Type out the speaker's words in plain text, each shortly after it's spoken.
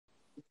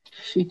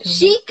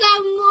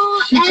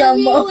Shikamo,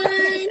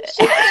 everyone.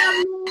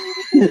 Shikamo.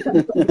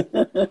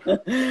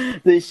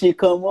 The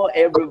Shikamo,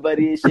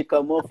 everybody.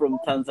 Shikamo from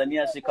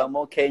Tanzania.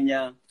 Shikamo,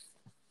 Kenya.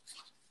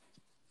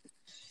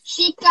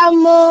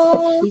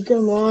 Shikamo.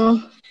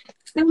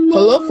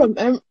 Hello from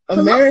America.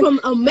 Hello from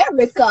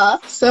America.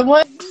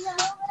 Someone.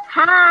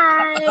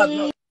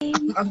 Hi.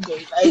 I'm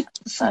good.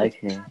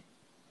 Okay.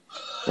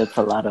 That's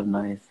a lot of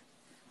noise.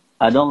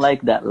 I don't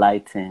like that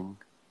lighting.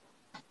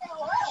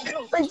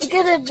 Let's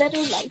get a better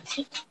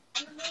lighting.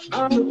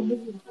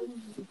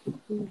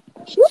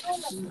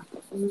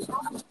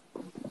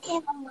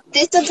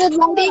 This a good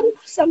lighting?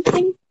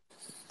 Something?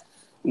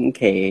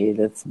 Okay,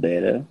 that's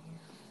better.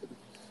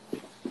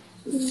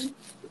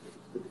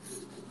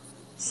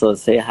 So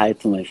say hi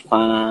to my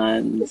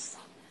fans.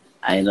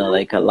 I know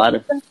like a lot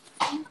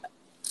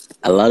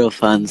of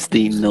fans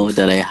didn't know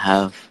that I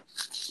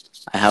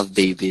have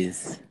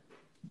babies.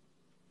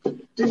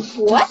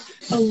 What?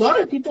 A lot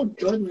of people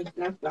joined like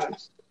that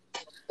fast.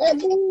 That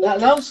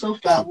was so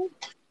fast.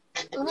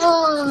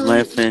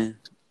 My friend,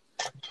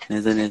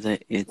 Neza,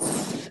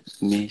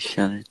 it's me,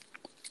 Charlotte.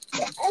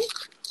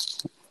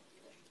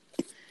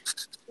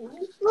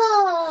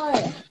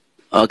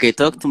 Okay,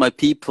 talk to my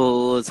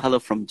people. Hello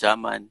from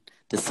German.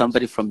 There's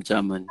somebody from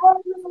German.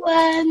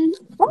 Everyone.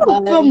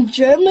 Oh, from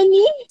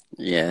Germany?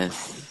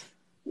 Yes.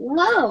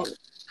 Wow.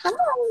 Hi.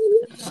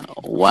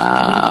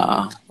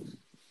 Wow.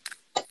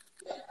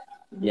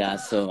 Yeah,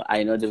 so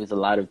I know there was a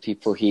lot of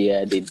people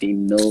here. They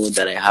didn't know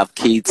that I have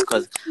kids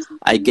because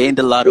I gained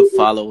a lot of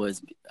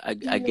followers. I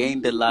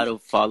gained a lot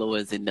of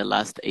followers in the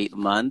last 8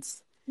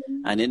 months.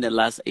 And in the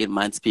last 8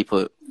 months,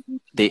 people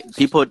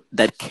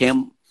that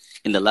came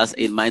in the last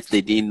 8 months,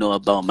 they didn't know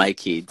about my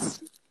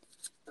kids.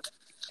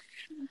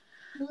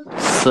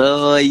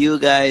 So you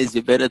guys,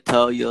 you better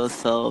tell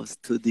yourselves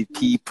to the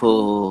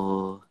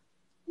people.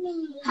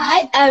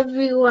 Hi,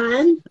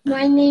 everyone.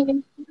 My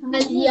name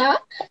is Alia.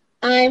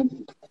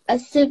 I'm a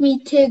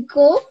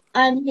Semitego.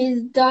 I'm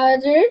his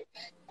daughter.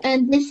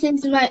 And this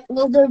is my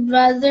older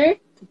brother,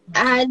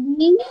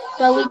 Ali,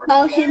 but we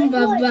call him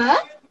Baba.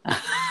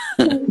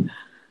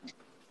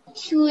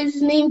 He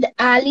was named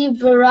Ali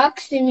Barak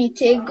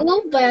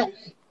Semitego, but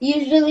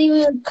usually we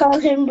would call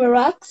him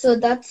Barak, so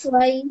that's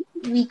why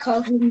we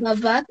call him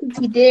Baba, because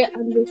he didn't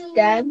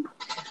understand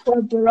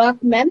what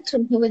Barak meant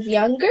when he was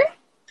younger.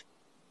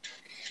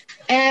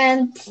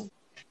 And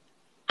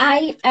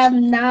I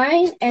am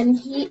 9 and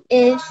he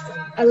is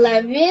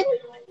 11.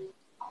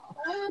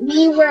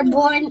 We were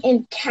born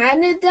in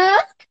Canada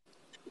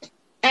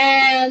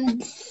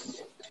and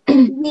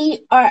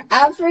we are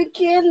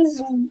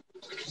Africans.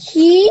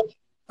 He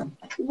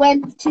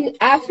went to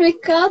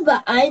Africa,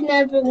 but I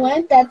never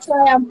went. That's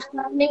why I'm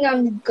planning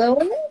on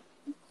going.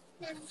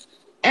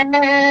 And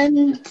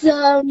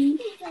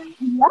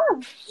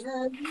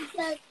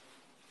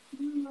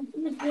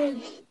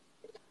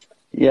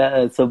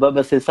Yeah, so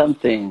Baba, say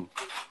something.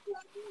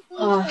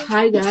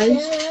 Hi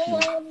guys.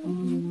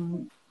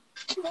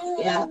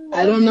 Yeah,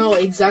 I don't know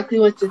exactly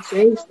what to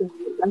say, so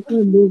I'm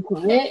gonna be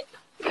quiet.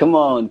 Come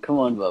on,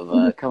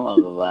 Baba. Come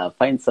on, Baba.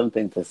 Find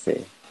something to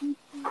say.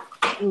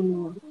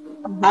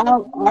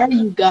 How are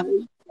you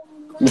guys?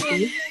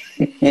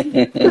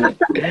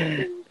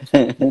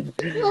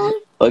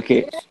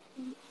 Okay.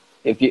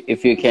 If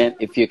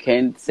you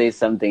can say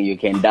something, you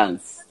can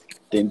dance.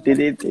 You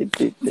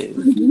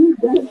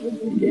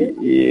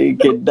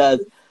can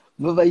dance.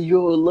 Baba,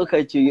 look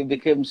at you. You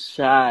became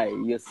shy.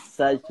 You're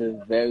such a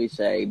very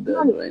shy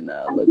dog right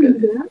now. Look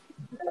at you.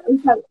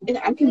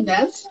 I can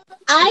dance.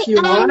 I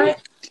am a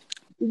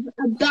You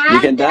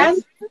can bad dance?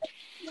 dancer.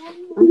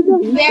 He's a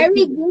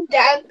very good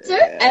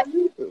dancer.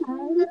 Every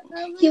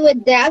time he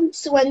would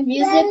dance when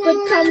music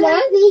would come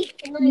on.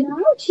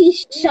 Now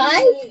he's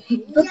shy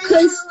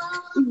because,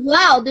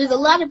 wow, there's a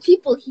lot of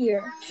people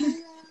here.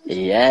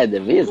 Yeah,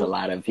 there is a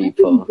lot of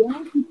people.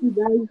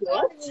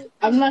 What?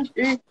 I'm not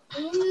sure.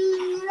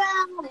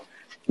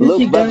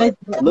 Look,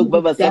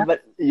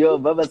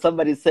 Baba,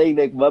 somebody's saying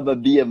like, Baba,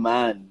 be a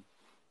man.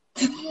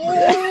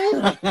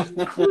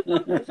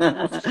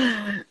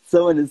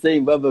 Someone is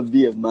saying, Baba,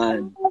 be a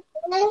man.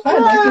 I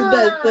can't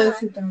dance,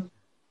 but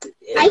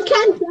I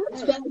can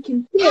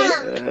sing.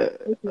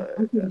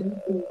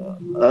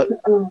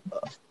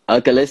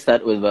 Okay, let's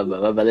start with Baba.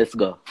 Baba, let's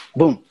go.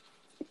 Boom.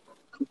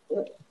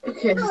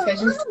 Okay,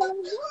 it's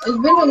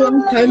been a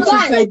long time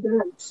since I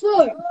danced.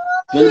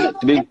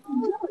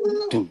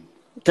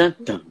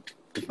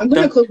 I'm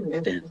gonna close my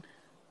eyes.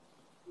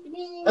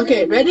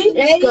 Okay, ready?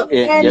 Go.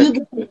 Yeah.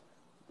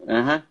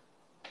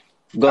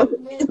 Go.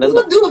 Let's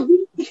go.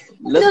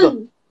 Let's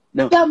go.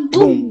 No.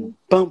 Boom,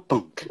 bum,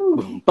 bum,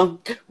 boom, bum,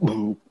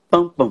 boom,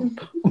 bum, bum,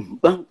 boom,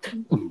 bum,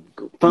 boom,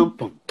 bum,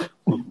 bum,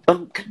 boom, bum,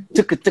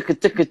 chicka, chicka,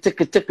 chicka,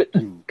 chicka, chicka,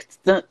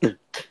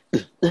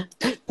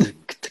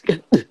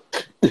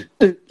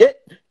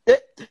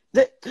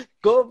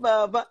 go,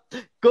 Baba,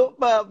 go,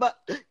 Baba,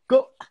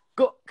 go,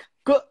 go,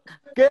 go,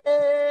 go.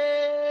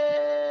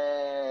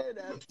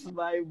 That's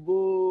my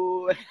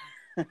boy.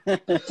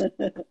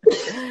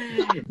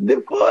 The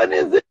phone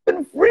is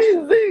even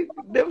freezing.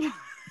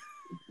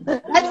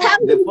 That's how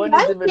The you phone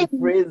is even ranking.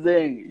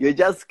 freezing. You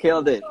just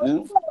killed it.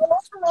 Hmm?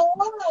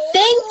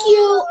 Thank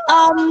you,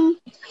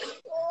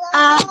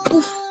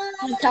 oof,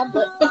 my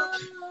tablet.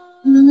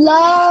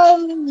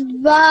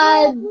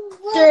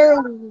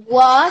 Lavender,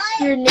 what's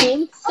your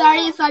name?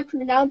 Sorry if I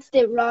pronounced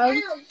it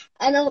wrong.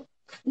 I don't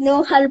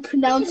know how to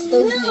pronounce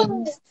those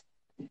names.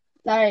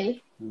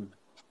 Sorry.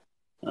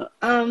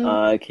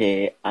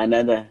 Okay,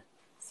 another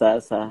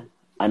Sasa,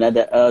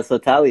 another so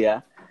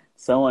Talia,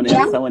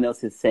 Yeah. someone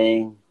else is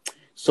saying.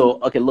 So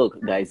okay,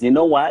 look, guys, you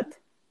know what?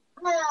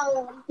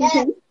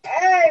 Mhm.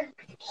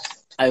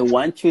 I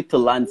want you to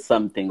learn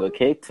something,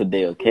 okay,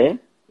 today, okay?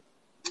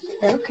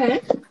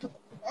 Okay.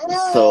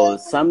 So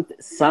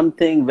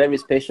something very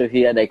special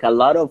here. Like a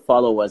lot of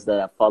followers that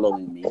are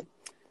following me.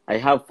 I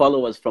have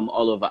followers from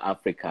all over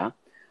Africa,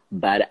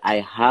 but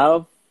I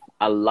have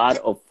a lot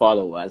of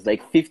followers.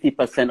 Like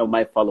 50% of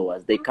my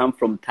followers, they come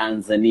from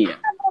Tanzania.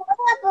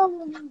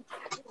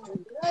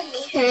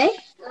 Okay.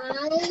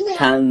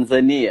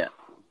 Tanzania.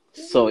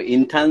 So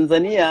in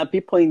Tanzania,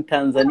 people in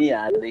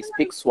Tanzania, they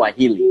speak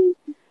Swahili.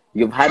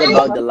 You've heard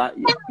about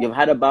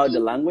the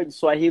language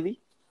Swahili?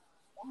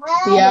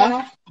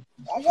 Yeah.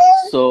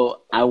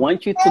 So I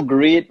want you to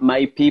greet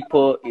my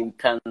people in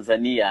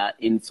Tanzania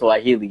in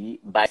Swahili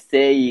by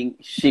saying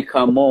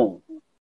shikamo.